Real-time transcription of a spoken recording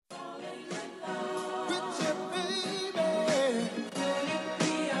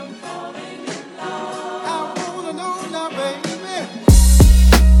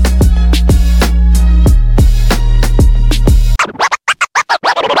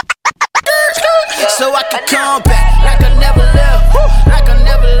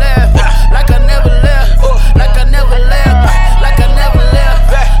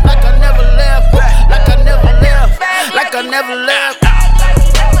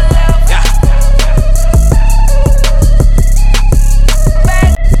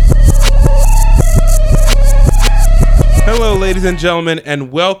ladies and gentlemen,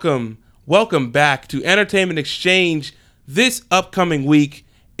 and welcome back to Entertainment Exchange. This upcoming week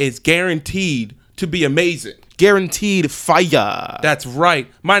is guaranteed to be amazing. Guaranteed fire. That's right.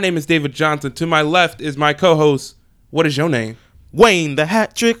 My name is David Johnson. To my left is my co-host. What is your name? Wayne, the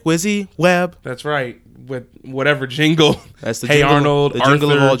hat trick, Wizzy Webb. That's right. With whatever jingle. That's the Hey jingle, Arnold, the jingle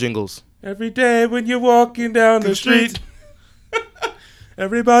Arthur. of all jingles. Every day when you're walking down the street,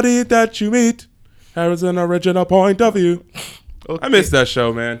 everybody that you meet has an original point of view. Okay. I miss that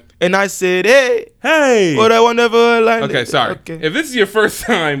show, man. And I said, hey, What I want never line. Okay, sorry. Okay. If this is your first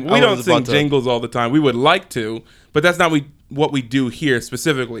time, we I don't was sing about to- jingles all the time. We would like to, but that's not what we do here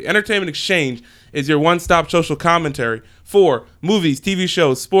specifically. Entertainment Exchange is your one-stop social commentary for movies, TV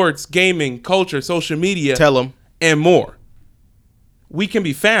shows, sports, gaming, culture, social media, Tell them. and more. We can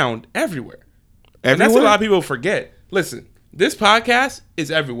be found everywhere. And that's what a lot of people forget. Listen, this podcast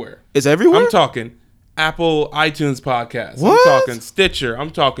is everywhere. It's everywhere? I'm talking Apple iTunes podcast. What? I'm talking Stitcher.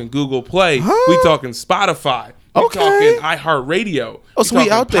 I'm talking Google Play. Huh? We talking Spotify. We Okay. talking iHeartRadio. Oh, so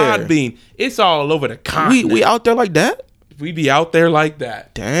we out there. Podbean. It's all over the continent. We out there like that? We be out there like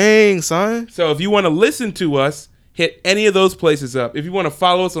that. Dang, son. So if you want to listen to us, hit any of those places up. If you want to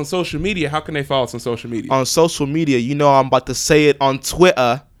follow us on social media, how can they follow us on social media? On social media, you know I'm about to say it on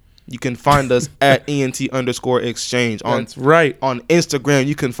Twitter. You can find us at ENT_exchange. That's right. On Instagram,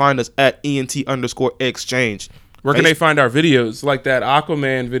 you can find us at ENT_exchange. Where can they find our videos? Like that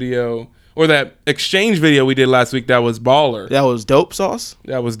Aquaman video or that exchange video we did last week that was baller. That was dope sauce?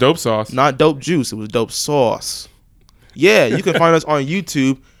 That was dope sauce. Not dope juice. It was dope sauce. Yeah, you can find us on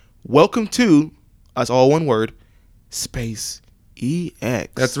YouTube. Welcome to, that's all one word, Space EX.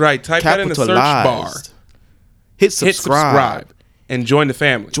 That's right. Type that in the search bar. Capitalized. Hit subscribe. And join the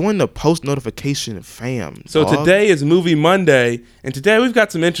family. Join the post notification fam. So dog. today is Movie Monday, and today we've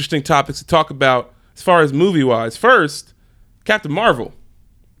got some interesting topics to talk about as far as movie-wise. First, Captain Marvel.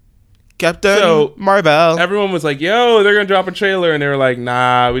 Captain Marvel. Everyone was like, yo, they're going to drop a trailer, and they were like,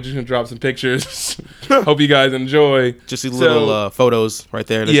 nah, we're just going to drop some pictures. Hope you guys enjoy. Just these little photos right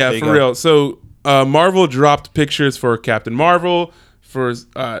there. Yeah, for real. So Marvel dropped pictures for Captain Marvel, for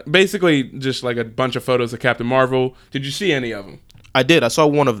basically just like a bunch of photos of Captain Marvel. Did you see any of them? I did. I saw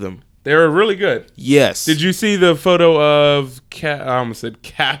one of them. They were really good. Yes. Did you see the photo of I almost said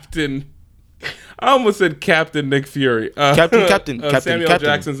Captain Nick Fury. Captain Samuel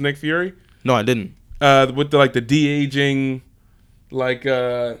Jackson's Nick Fury. No, I didn't. With the de-aging,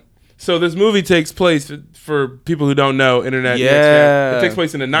 so this movie takes place, for people who don't know, internet. Yeah. It takes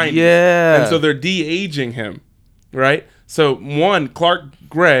place in the 90s. Yeah. And so they're de-aging him, right? So Clark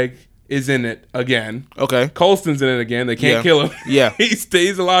Gregg is in it again. Okay. Colston's in it again. They can't Yeah. kill him. Yeah. He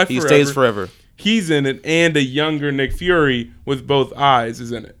stays alive forever. He stays forever. He's in it, and a younger Nick Fury with both eyes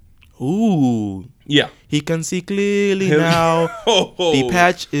is in it. Ooh. Yeah. He can see clearly now. The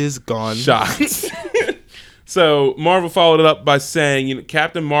patch is gone. Shots. So Marvel followed it up by saying,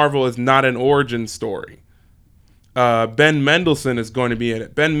 Captain Marvel is not an origin story. Ben Mendelsohn is going to be in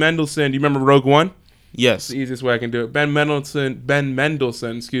it. Ben Mendelsohn, do you remember Rogue One? Yes. The easiest way I can do it. Ben Mendelsohn,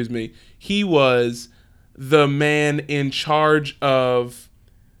 excuse me. He was the man in charge of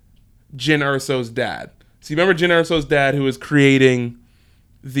Jyn Erso's dad. So you remember Jyn Erso's dad, who was creating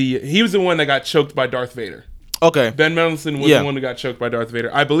he was the one that got choked by Darth Vader. Okay. Ben Mendelsohn was the one who got choked by Darth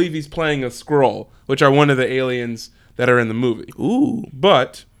Vader. I believe he's playing a Skrull, which are one of the aliens that are in the movie. Ooh.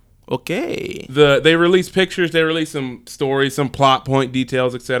 But Okay. they released pictures, they released some stories, some plot point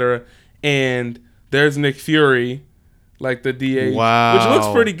details, etc. And there's Nick Fury, like the DA, Wow. which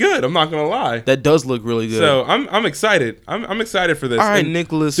looks pretty good. I'm not gonna lie. That does look really good. So I'm excited. I'm excited for this. All right, And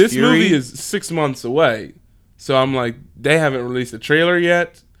Nicholas this Fury. movie is 6 months away, so I'm like, they haven't released a trailer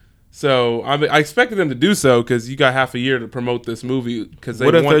yet. So I expected them to do so because you got half a year to promote this movie. Because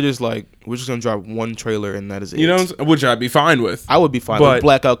what if they're just like, we're just gonna drop one trailer and that is it? Which I'd be fine with. I would be fine with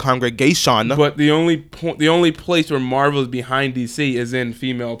Blackout Congregation. But the only place where Marvel is behind DC is in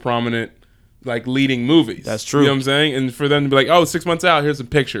female prominent, like, leading movies. That's true. You know what I'm saying? And for them to be like, oh, 6 months out, here's some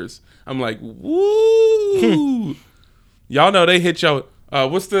pictures. I'm like, woo! Y'all know they hit y'all.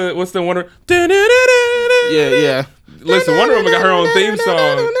 What's the Wonder? Yeah. Listen, Wonder Woman got her own theme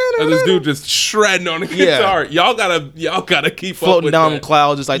song. Of this dude just shredding on the guitar. Y'all gotta keep floating up with down that.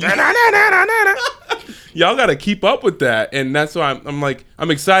 clouds, just like. Y'all gotta keep up with that, and that's why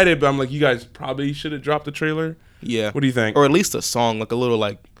I'm excited. But I'm like, you guys probably should have dropped the trailer. Yeah. What do you think? Or at least a song, like a little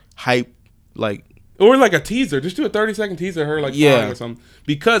like hype, like. Or like a teaser. Just do a 30-second teaser of her like flying or something.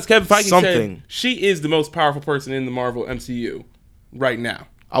 Because Kevin Feige said she is the most powerful person in the Marvel MCU right now.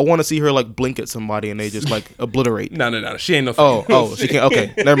 I want to see her like blink at somebody and they just like obliterate. No. She ain't no. Oh, she can't.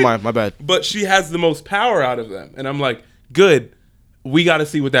 Okay, never mind. My bad. But she has the most power out of them, and I'm like, Good. We got to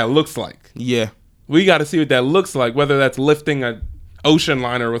see what that looks like. Yeah. We got to see what that looks like, whether that's lifting a ocean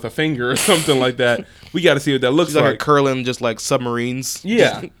liner with a finger or something like that. We got to see what that looks She's like like. curling just like submarines.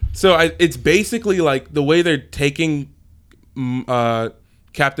 Yeah. So it's basically like the way they're taking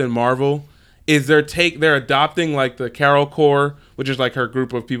Captain Marvel is they're adopting like the Carol Corps, which is like her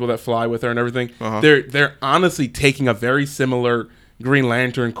group of people that fly with her and everything. They're honestly taking a very similar Green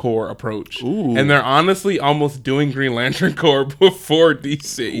Lantern Corps approach. Ooh. And they're honestly almost doing Green Lantern Corps before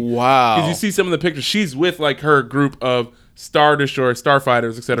DC. Wow. Because you see some of the pictures, she's with like her group of Star Destroyer,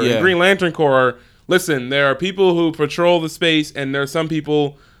 Starfighters, etc. Yeah. And Green Lantern Corps, listen, there are people who patrol the space, and there are some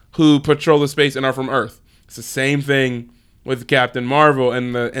people who patrol the space and are from Earth. It's the same thing with Captain Marvel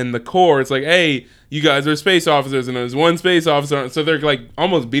and the Corps. It's like, hey, you guys are space officers, and there's one space officer, so they're like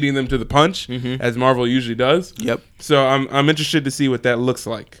almost beating them to the punch, as Marvel usually does. Yep. So I'm interested to see what that looks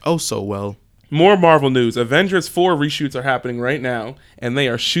like. Oh, so well. More Marvel news. Avengers 4 reshoots are happening right now, and they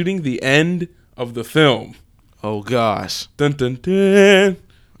are shooting the end of the film. Oh gosh. Dun dun dun.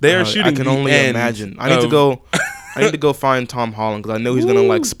 They are shooting. I can the only end imagine. I need to go. I need to go find Tom Holland because I know he's gonna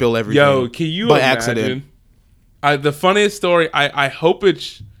like spill everything. Yo, can you by imagine? accident? The funniest story. I hope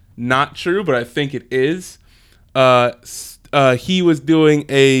it's not true, but I think it is. He was doing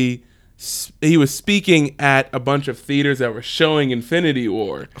he was speaking at a bunch of theaters that were showing Infinity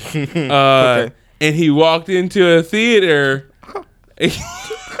War. Okay. And he walked into a theater.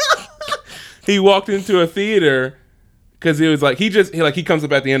 He walked into a theater because he was like, he comes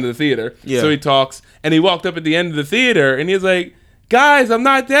up at the end of the theater. Yeah. So he talks, and he walked up at the end of the theater, and he was like, guys, I'm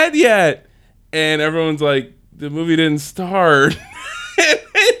not dead yet. And everyone's like, the movie didn't start.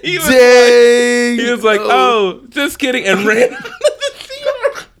 he was Dang. He was like, oh, just kidding, and ran out of the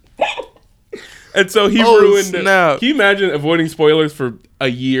theater. And so he ruined it. Snap. Can you imagine avoiding spoilers for a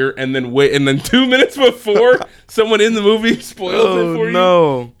year and then 2 minutes before someone in the movie spoils it for you?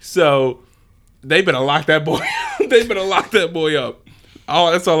 No. So they better lock that boy. They better lock that boy up.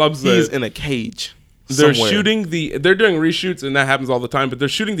 Oh, that's all I'm saying. He's in a cage. They're somewhere. they're doing reshoots, and that happens all the time, but they're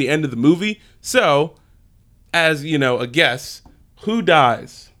shooting the end of the movie. So, as you know, a guess, who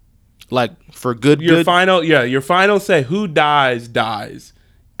dies? Like for good. Your final say, who dies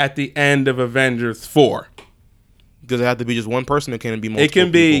at the end of Avengers 4. Does it have to be just one person, or can it be multiple? It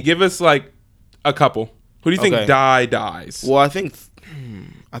can be, people? give us like a couple. Who do you think Okay. dies? Well, I think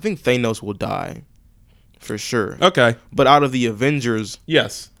Thanos will die for sure. Okay. But out of the Avengers,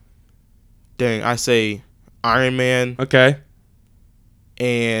 Yes. dang, I say Iron Man, Okay.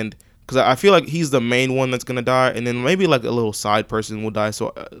 and because I feel like he's the main one that's gonna die, and then maybe like a little side person will die.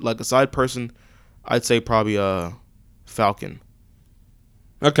 So like a side person, I'd say probably Falcon.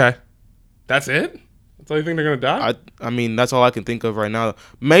 Okay. That's it? That's all you think they're going to die? I mean that's all I can think of right now.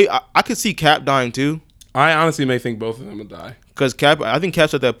 I could see Cap dying too, I honestly may think both of them will die. because I think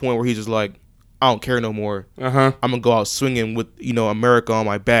Cap's at that point where he's just like, I don't care no more. Uh-huh. I'm gonna go out swinging with America on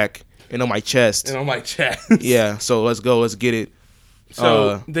my back and on my chest. And on my chest. Yeah, so let's go, let's get it.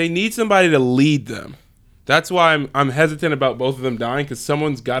 So they need somebody to lead them. That's why I'm hesitant about both of them dying, because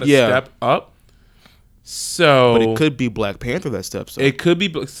someone's got to step up. So, But it could be Black Panther that steps up. It could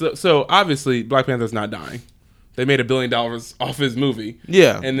be. So obviously, Black Panther's not dying. They made $1 billion off his movie.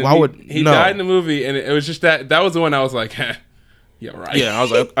 Yeah. And then Why would he no. died in the movie, and it was just that was the one I was like, yeah, right. Yeah, I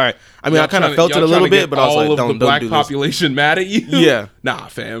was like, all right. I mean, Y'all I kind of tryna- felt it y'all a little tryna bit, get but I was all like, of don't the black do this. population mad at you. Yeah. Nah,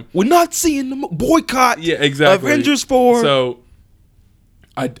 fam. We're not seeing the boycott. Yeah, exactly. Avengers 4. So,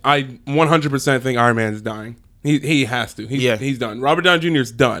 I 100% think Iron Man's dying. He has to. He's done. Robert Downey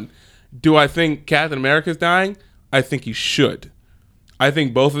Jr.'s done. Do I think Captain America's dying? I think he should. I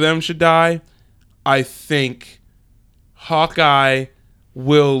think both of them should die. I think Hawkeye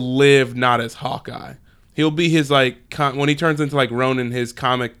will live not as Hawkeye. He'll be his like when he turns into like Ronin, his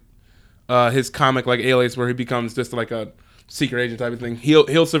comic like Alias, where he becomes just like a secret agent type of thing.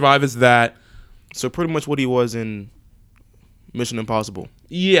 He'll survive as that. So pretty much what he was in Mission Impossible.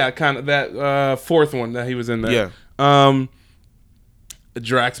 Yeah, kind of that fourth one that he was in there. Yeah.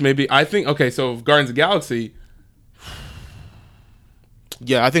 Drax maybe. I think so Guardians of the Galaxy.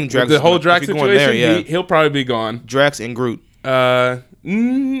 Yeah, I think Drax. The whole Drax if you're situation, going there, yeah. he'll probably be gone. Drax and Groot. No,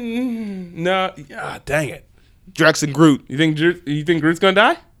 dang it. Drax and Groot. You think Groot's gonna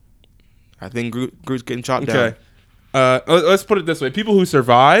die? I think Groot's getting chopped Okay. down. Let's put it this way: people who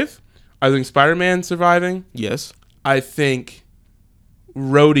survive, I think Spider-Man surviving. Yes. I think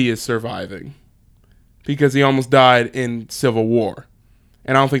Rhodey is surviving because he almost died in Civil War,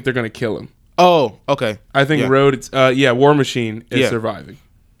 and I don't think they're gonna kill him. Oh, okay. I think War Machine is surviving.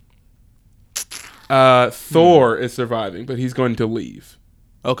 Thor is surviving, but he's going to leave.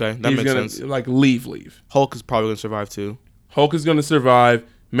 Okay, that He's makes gonna sense. like leave. Hulk is probably gonna survive too. Hulk is going to survive,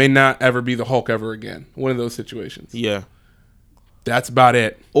 may not ever be the Hulk ever again. One of those situations. Yeah. That's about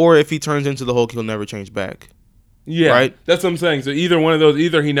it. Or if he turns into the Hulk, he'll never change back. Yeah, right? That's what I'm saying. So either one of those,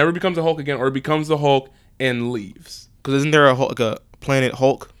 either he never becomes a Hulk again, or becomes the Hulk and leaves. Because isn't there a Planet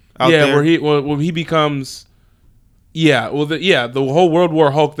Hulk out there? Where he becomes. Yeah, the whole World War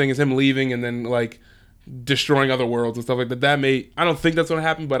Hulk thing is him leaving and then like destroying other worlds and stuff like that. I don't think that's going to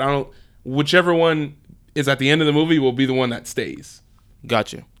happen, but whichever one is at the end of the movie will be the one that stays.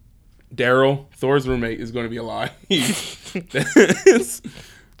 Gotcha. Daryl, Thor's roommate, is going to be alive.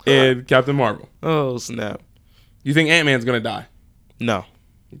 And Captain Marvel. Oh, snap. You think Ant-Man's going to die? No.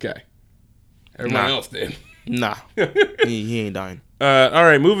 Okay. Everyone else did. Nah. he ain't dying. All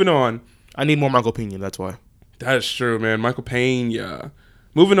right, moving on. I need more Michael Pena, that's why. That is true, man. Michael Pena.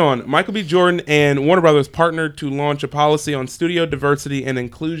 Moving on. Michael B. Jordan and Warner Brothers partnered to launch a policy on studio diversity and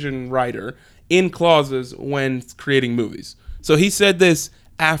inclusion rider in clauses when creating movies. So he said this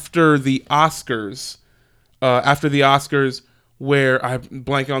after the Oscars. Where I'm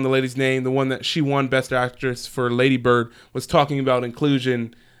blanking on the lady's name, the one that she won Best Actress for Lady Bird, was talking about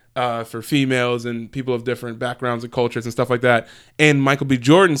inclusion for females and people of different backgrounds and cultures and stuff like that. And Michael B.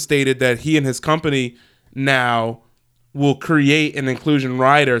 Jordan stated that he and his company now will create an inclusion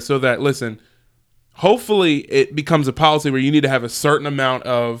rider so that, listen, hopefully it becomes a policy where you need to have a certain amount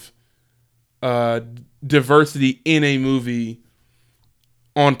of diversity in a movie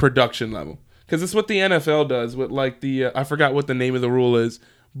on production level. Because it's what the NFL does with like I forgot what the name of the rule is,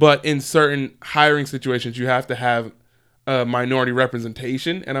 but in certain hiring situations, you have to have minority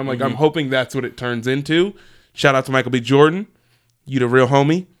representation. And I'm like, I'm hoping that's what it turns into. Shout out to Michael B. Jordan. You the real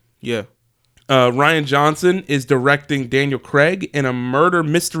homie. Yeah. Rian Johnson is directing Daniel Craig in a murder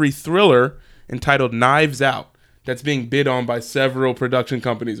mystery thriller entitled Knives Out that's being bid on by several production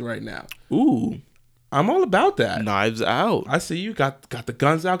companies right now. Ooh. I'm all about that. Knives Out. I see you got the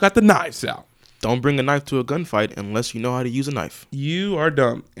guns out, got the knives out. Don't bring a knife to a gunfight unless you know how to use a knife. You are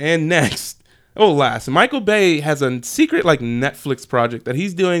dumb. And next, last, Michael Bay has a secret like Netflix project that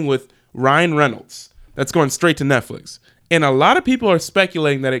he's doing with Ryan Reynolds that's going straight to Netflix. And a lot of people are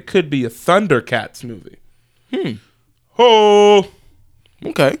speculating that it could be a Thundercats movie. Oh.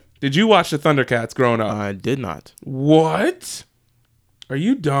 Okay. Did you watch the Thundercats growing up? I did not. What? Are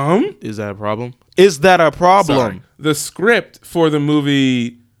you dumb? Is that a problem? Is that a problem? Sorry. The script for the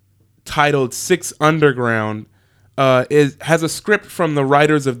movie titled Six Underground has a script from the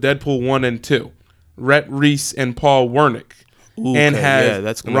writers of Deadpool 1 and 2, Rhett Reese and Paul Wernick. Ooh, and okay. has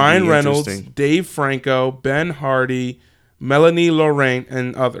that's Ryan Reynolds, Dave Franco, Ben Hardy, Melanie Laurent,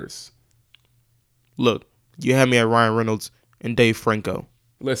 and others. Look, you had me at Ryan Reynolds and Dave Franco.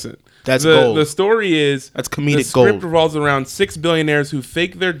 Listen, that's gold. The story is that's comedic the script gold. revolves around 6 billionaires who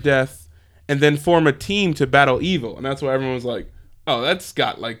fake their death and then form a team to battle evil. And that's why everyone was like, oh, that's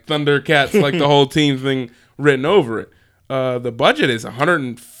got like Thundercats, like the whole team thing written over it. The budget is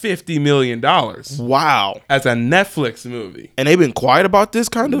 $150 million. Wow. As a Netflix movie. And they've been quiet about this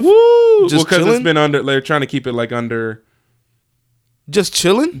kind of? Woo! Just because chilling? It's been under, they're trying to keep it like under. Just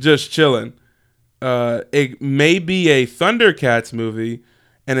chilling? Just chilling. It may be a Thundercats movie,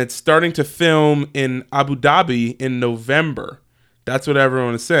 and it's starting to film in Abu Dhabi in November. That's what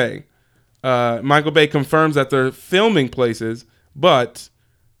everyone is saying. Michael Bay confirms that they're filming places, but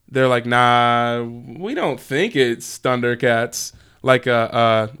they're like, nah, we don't think it's Thundercats. Like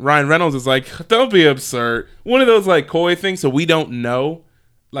Ryan Reynolds is like, don't be absurd. One of those like coy things, so we don't know.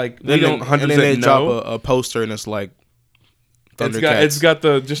 Like we don't 100% and then they know. drop a poster and it's like Thundercats. It's got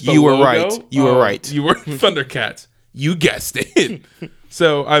the you were logo. right. You were right. You were Thundercats. You guessed it.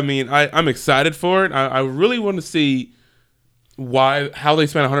 So I mean, I'm excited for it. I really want to see how they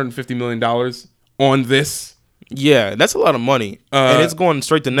spent $150 million on this. Yeah, that's a lot of money, and it's going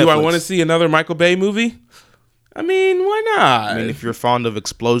straight to Netflix. Do I want to see another Michael Bay movie? I mean, why not? I mean, if you're fond of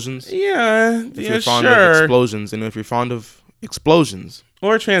explosions, if you're fond of explosions, and if you're fond of explosions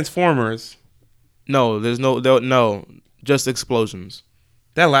or Transformers, no, just explosions.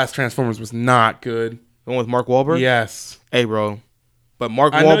 That last Transformers was not good. The one with Mark Wahlberg. Yes. Hey, bro. But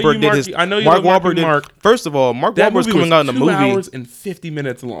Mark Wahlberg did his. I know you. Mark love Wahlberg did. Mark. First of all, Mark Wahlberg's coming out in a movie. 2 hours and 50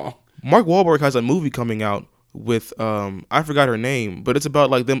 minutes long. Mark Wahlberg has a movie coming out with I forgot her name, but it's about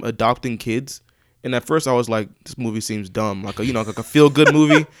like them adopting kids. And at first I was like, this movie seems dumb, like a feel good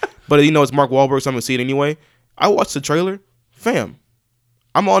movie. But it's Mark Wahlberg, so I'm gonna see it anyway. I watched the trailer, fam.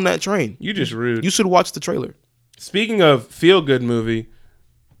 I'm on that train. You just rude. You should watch the trailer. Speaking of feel good movie,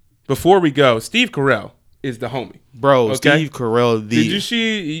 before we go, Steve Carell is the homie. Bro, okay? Steve Carell.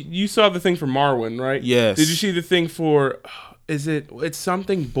 You saw the thing for Marwen, right? Yes. Did you see the thing for, it's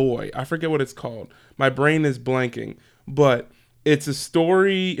something boy. I forget what it's called. My brain is blanking. but it's a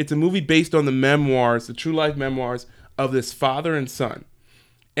story. It's a movie based on the memoirs, the true life memoirs of this father and son.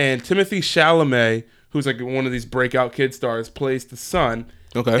 And Timothy Chalamet, who's like one of these breakout kid stars, plays the son.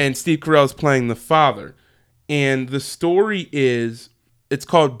 Okay. And Steve Carell's playing the father. And the story it's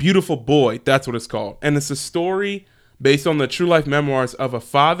called Beautiful Boy. That's what it's called. And it's a story based on the true life memoirs of a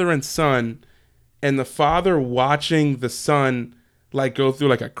father and son, and the father watching the son like go through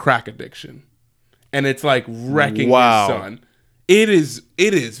like a crack addiction. And it's like wrecking his son. It's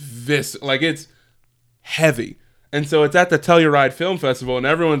heavy. And so it's at the Telluride Film Festival, and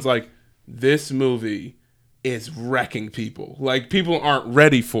everyone's like, this movie is wrecking people. Like, people aren't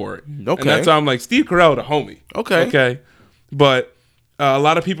ready for it. Okay. And that's why I'm like, Steve Carell, the homie. Okay. But a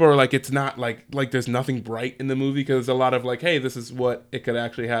lot of people are like, it's not like there's nothing bright in the movie, because a lot of like, hey, this is what it could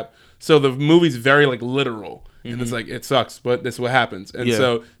actually happen. So the movie's very like literal. And it's like, it sucks, but this is what happens. And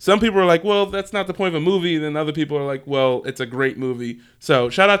so some people are like, well, that's not the point of a movie. And then other people are like, well, it's a great movie. So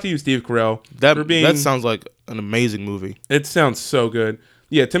shout out to you, Steve Carell. That sounds like an amazing movie. It sounds so good.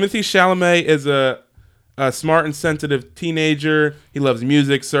 Yeah, Timothy Chalamet is a smart and sensitive teenager. He loves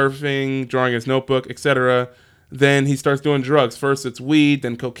music, surfing, drawing his notebook, etc. Then he starts doing drugs. First it's weed,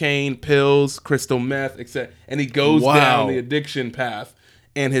 then cocaine, pills, crystal meth, etc. And he goes down the addiction path.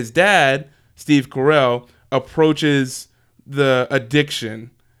 And his dad, Steve Carell, approaches the addiction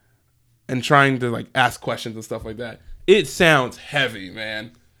and trying to like ask questions and stuff like that. It sounds heavy,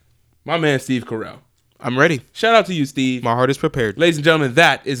 man. My man Steve Carell. I'm ready. Shout out to you, Steve. My heart is prepared. Ladies and gentlemen,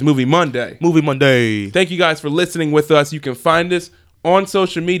 that is Movie Monday. Movie Monday. Thank you guys for listening with us. You can find us on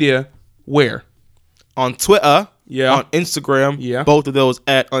social media. Where? On Twitter. Yeah. On Instagram. Yeah. Both of those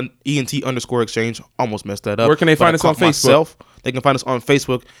at ENT_exchange. Almost messed that up. Where can they find us on Facebook? They can find us on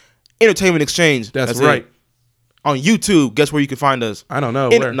Facebook. Entertainment Exchange. That's right. On YouTube, guess where you can find us? I don't know.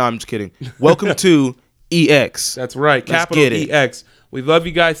 Where? No, I'm just kidding. Welcome to EX. That's right. Let's Capital get it. EX. We love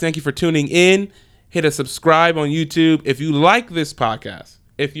you guys. Thank you for tuning in. Hit a subscribe on YouTube. If you like this podcast,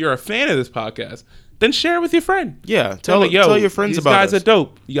 if you're a fan of this podcast, then share it with your friend. Yeah. Tell your friends about us. These guys are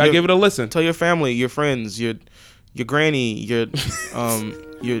dope. You gotta give it a listen. Tell your family, your friends, your granny, your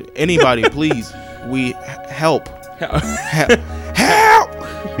anybody, please. We help. Help.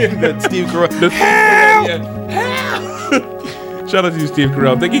 Steve Carell. Help. Shout out to you, Steve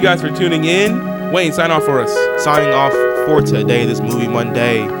Carell. Thank you guys for tuning in. Wayne, sign off for us. Signing off for today, this Movie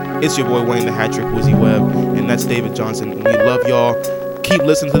Monday. It's your boy Wayne the Hat-Trick Wizzy Webb, and that's David Johnson. And we love y'all. Keep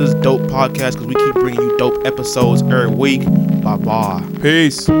listening to this dope podcast because we keep bringing you dope episodes every week. Bye-bye.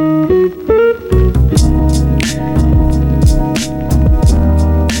 Peace.